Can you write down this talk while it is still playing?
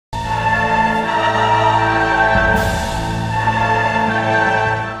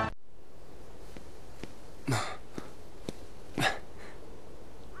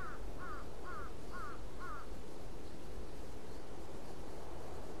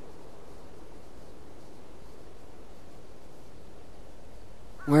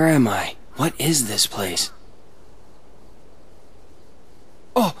Where am I? What is this place?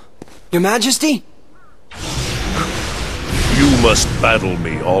 Oh, Your Majesty? You must battle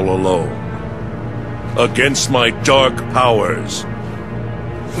me all alone. Against my dark powers.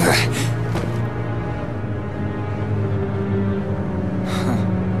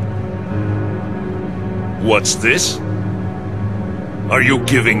 What's this? Are you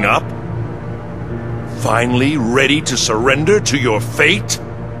giving up? Finally ready to surrender to your fate?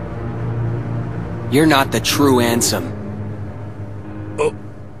 You're not the true Ansem. Oh.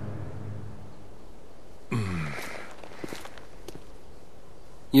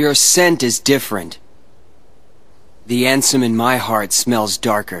 Your scent is different. The Ansem in my heart smells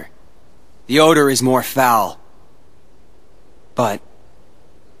darker. The odor is more foul. But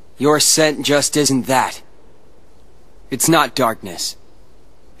your scent just isn't that. It's not darkness.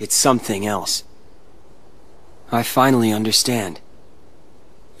 It's something else. I finally understand.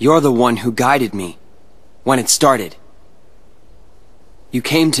 You're the one who guided me when it started. You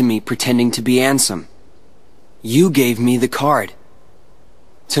came to me pretending to be Ansem. You gave me the card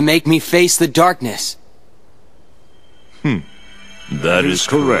to make me face the darkness. That is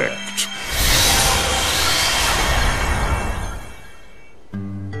correct.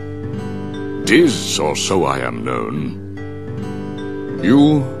 Tis, or so I am known.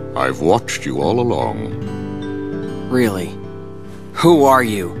 I've watched you all along. Really? Who are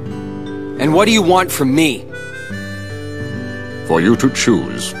you? And what do you want from me? For you to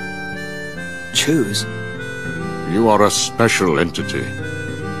choose. Choose? You are a special entity.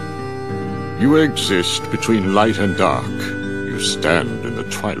 You exist between light and dark. You stand in the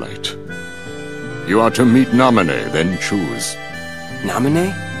twilight. You are to meet Namine, then choose.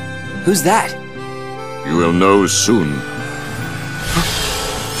 Namine? Who's that? You will know soon.